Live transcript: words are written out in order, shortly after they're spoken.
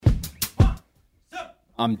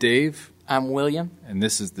I'm Dave. I'm William. And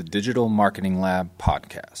this is the Digital Marketing Lab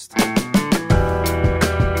podcast.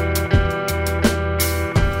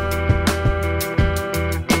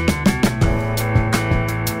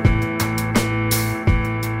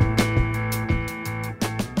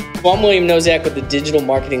 Well, I'm William Nozak with the Digital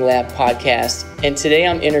Marketing Lab podcast, and today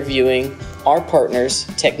I'm interviewing our partners,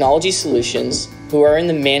 Technology Solutions, who are in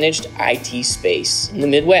the managed IT space in the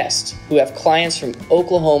Midwest, who have clients from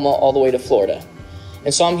Oklahoma all the way to Florida.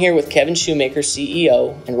 And so I'm here with Kevin Shoemaker,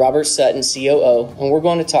 CEO, and Robert Sutton, COO, and we're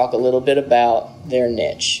going to talk a little bit about their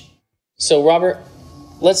niche. So Robert,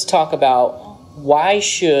 let's talk about why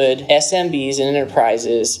should SMBs and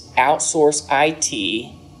enterprises outsource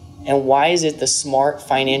IT, and why is it the smart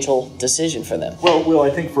financial decision for them? Well, Will, I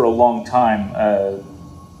think for a long time,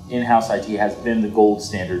 in-house IT has been the gold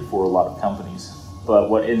standard for a lot of companies. But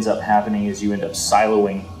what ends up happening is you end up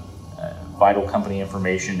siloing vital company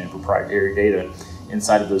information and proprietary data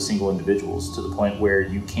inside of those single individuals to the point where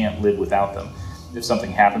you can't live without them. If something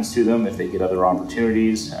happens to them, if they get other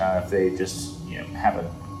opportunities, if they just have a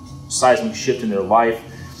seismic shift in their life,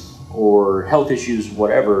 or health issues,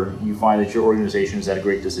 whatever, you find that your organization is at a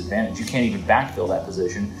great disadvantage. You can't even backfill that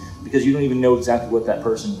position because you don't even know exactly what that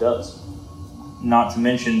person does. Not to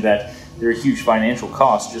mention that there are huge financial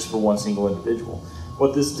costs just for one single individual.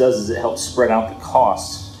 What this does is it helps spread out the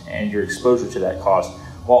costs and your exposure to that cost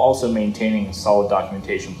while also maintaining solid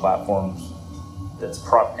documentation platforms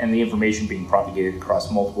and the information being propagated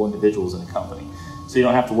across multiple individuals in a company. So you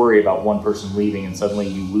don't have to worry about one person leaving and suddenly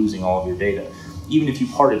you losing all of your data. Even if you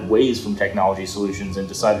parted ways from Technology Solutions and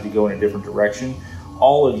decided to go in a different direction,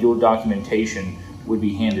 all of your documentation would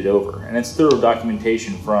be handed over. And it's thorough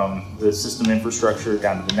documentation from the system infrastructure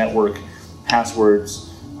down to the network, passwords,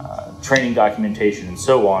 training documentation, and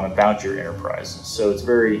so on about your enterprise. So it's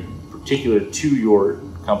very particular to your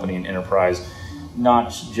company and enterprise, not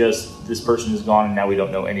just this person is gone and now we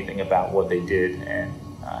don't know anything about what they did and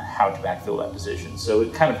how to backfill that position. So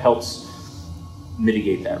it kind of helps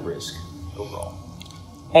mitigate that risk overall.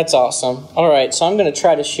 That's awesome. All right, so I'm going to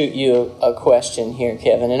try to shoot you a question here,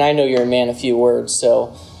 Kevin, and I know you're a man of few words,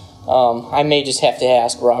 so I may just have to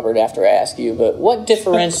ask Robert after I ask you, but what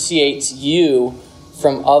differentiates you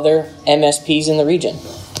from other MSPs in the region?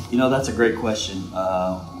 That's a great question.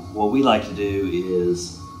 What we like to do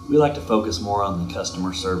is we like to focus more on the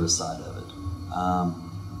customer service side of it.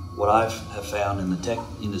 What I have found in the tech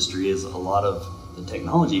industry is a lot of the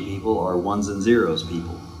technology people are ones and zeros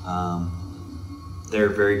people. They're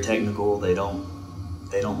very technical. They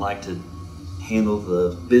don't like to handle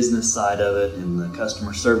the business side of it and the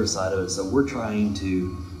customer service side of it. So we're trying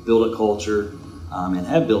to build a culture and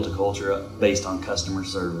have built a culture based on customer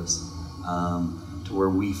service to where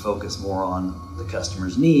we focus more on the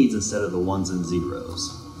customer's needs instead of the ones and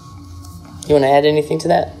zeros. You want to add anything to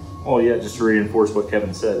that? Well, yeah, just to reinforce what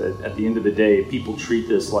Kevin said, at the end of the day, people treat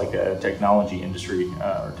this like a technology industry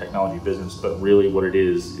or technology business, but really what it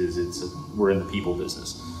is we're in the people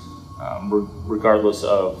business. Regardless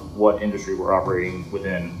of what industry we're operating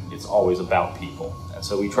within, it's always about people. And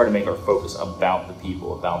so we try to make our focus about the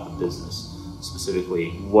people, about the business.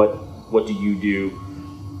 Specifically, what do you do?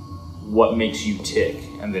 What makes you tick?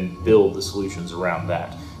 And then build the solutions around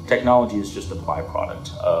that. Technology is just a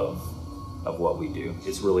byproduct of what we do.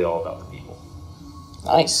 It's really all about the people.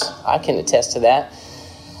 Nice. I can attest to that.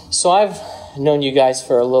 So I've known you guys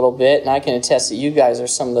for a little bit, and I can attest that you guys are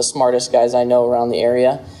some of the smartest guys I know around the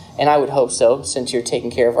area, and I would hope so, since you're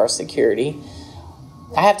taking care of our security.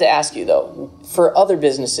 I have to ask you, though, for other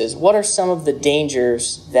businesses, what are some of the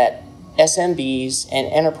dangers that SMBs and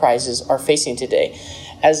enterprises are facing today?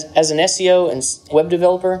 As an SEO and web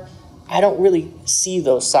developer, I don't really see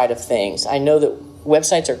those side of things. I know that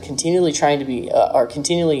websites are continually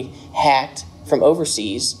continually hacked from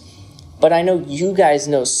overseas, but I know you guys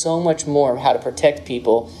know so much more of how to protect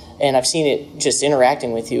people, and I've seen it just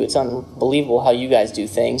interacting with you. It's unbelievable how you guys do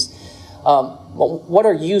things. What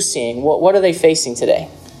are you seeing? What are they facing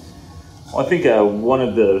today? Well, I think one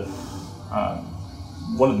of the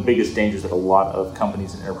biggest dangers that a lot of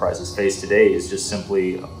companies and enterprises face today is just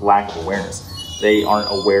simply lack of awareness. They aren't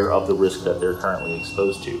aware of the risk that they're currently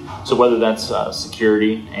exposed to. So whether that's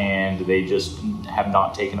security and they just have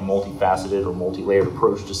not taken a multifaceted or multi-layered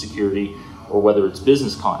approach to security, or whether it's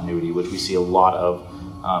business continuity, which we see a lot of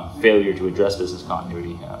failure to address business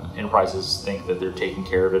continuity. Enterprises think that they're taking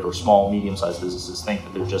care of it, or small, medium-sized businesses think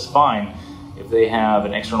that they're just fine if they have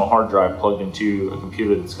an external hard drive plugged into a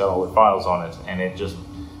computer that's got all their files on it, and it just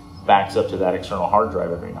backs up to that external hard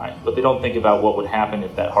drive every night. But they don't think about what would happen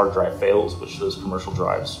if that hard drive fails, which those commercial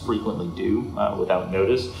drives frequently do without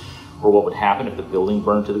notice, or what would happen if the building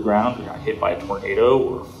burned to the ground or got hit by a tornado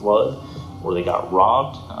or a flood, or they got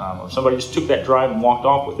robbed, or somebody just took that drive and walked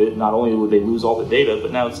off with it. Not only would they lose all the data,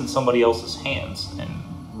 but now it's in somebody else's hands. And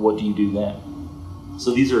what do you do then?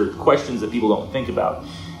 So these are questions that people don't think about,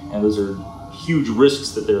 and those are huge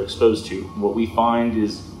risks that they're exposed to. What we find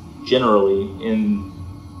is generally in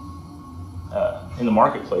the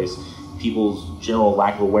marketplace, people's general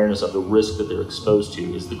lack of awareness of the risk that they're exposed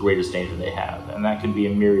to is the greatest danger they have. And that can be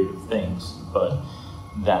a myriad of things, but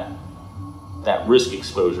that risk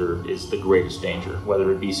exposure is the greatest danger,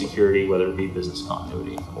 whether it be security, whether it be business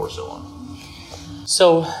continuity, or so on.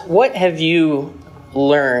 So what have you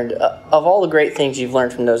learned of all the great things you've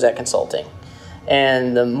learned from Nozak Consulting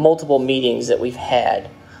and the multiple meetings that we've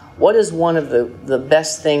had? What is one of the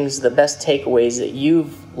best things, the best takeaways that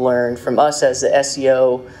you've learned from us as the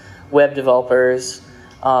SEO, web developers,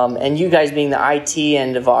 and you guys being the IT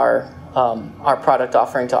end of our product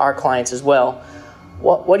offering to our clients as well?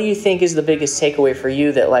 What do you think is the biggest takeaway for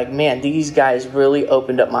you that, like, man, these guys really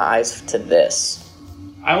opened up my eyes to this?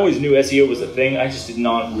 I always knew SEO was a thing. I just did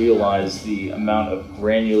not realize the amount of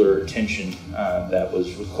granular attention that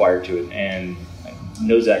was required to it. And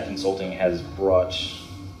Nozak Consulting has brought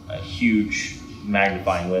a huge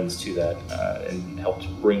magnifying lens to that and helped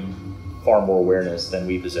bring far more awareness than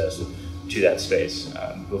we possess to that space.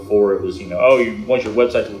 Before it was, you want your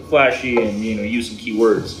website to look flashy and, use some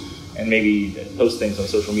keywords and maybe post things on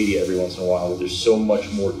social media every once in a while. But there's so much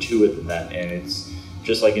more to it than that. And it's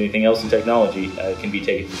just like anything else in technology, it can be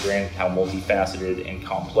taken for granted how multifaceted and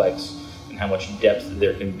complex and how much depth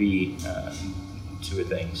there can be to a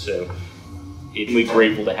thing. So we're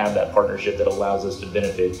grateful to have that partnership that allows us to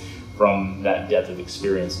benefit from that depth of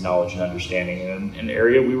experience, knowledge, and understanding in an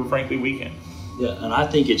area we were frankly weak in. Yeah, and I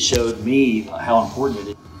think it showed me how important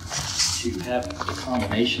it is to have the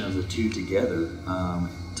combination of the two together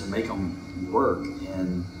to make them work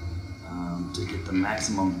and to get the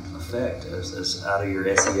maximum effect as out of your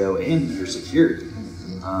SEO and your security.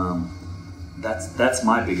 That's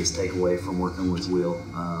my biggest takeaway from working with Will.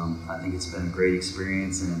 I think it's been a great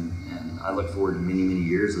experience, and I look forward to many, many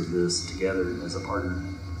years of this together as a partner.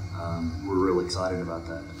 We're really excited about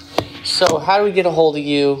that. So how do we get a hold of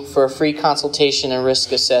you for a free consultation and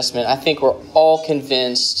risk assessment? I think we're all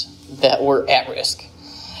convinced that we're at risk.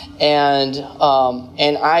 And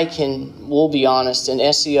we'll be honest, an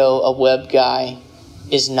SEO, a web guy,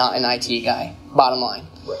 is not an IT guy, bottom line.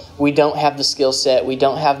 Right. We don't have the skill set. We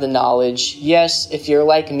don't have the knowledge. Yes, if you're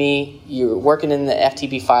like me, you're working in the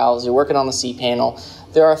FTP files, you're working on the cPanel,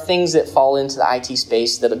 there are things that fall into the IT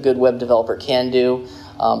space that a good web developer can do,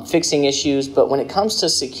 fixing issues. But when it comes to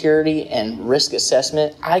security and risk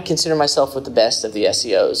assessment, I consider myself with the best of the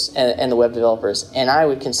SEOs and the web developers. And I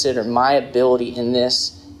would consider my ability in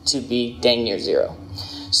this to be dang near zero.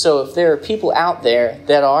 So if there are people out there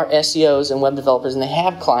that are SEOs and web developers and they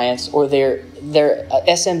have clients, or they're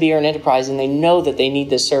SMB or an enterprise and they know that they need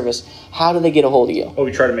this service, how do they get a hold of you? Well,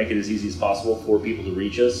 we try to make it as easy as possible for people to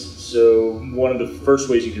reach us. So one of the first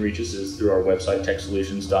ways you can reach us is through our website,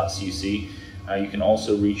 techsolutions.cc. You can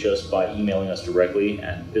also reach us by emailing us directly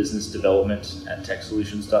at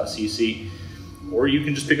businessdevelopment@techsolutions.cc. Or you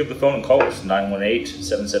can just pick up the phone and call us,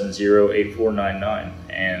 918-770-8499.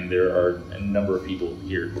 And there are a number of people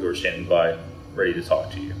here who are standing by ready to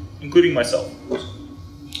talk to you, including myself.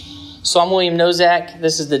 So I'm William Nozak.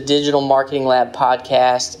 This is the Digital Marketing Lab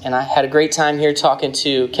podcast. And I had a great time here talking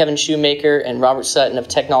to Kevin Shoemaker and Robert Sutton of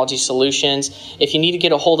Technology Solutions. If you need to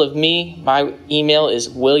get a hold of me, my email is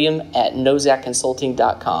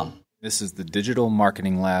william@nozakconsulting.com. This is the Digital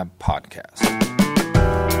Marketing Lab podcast.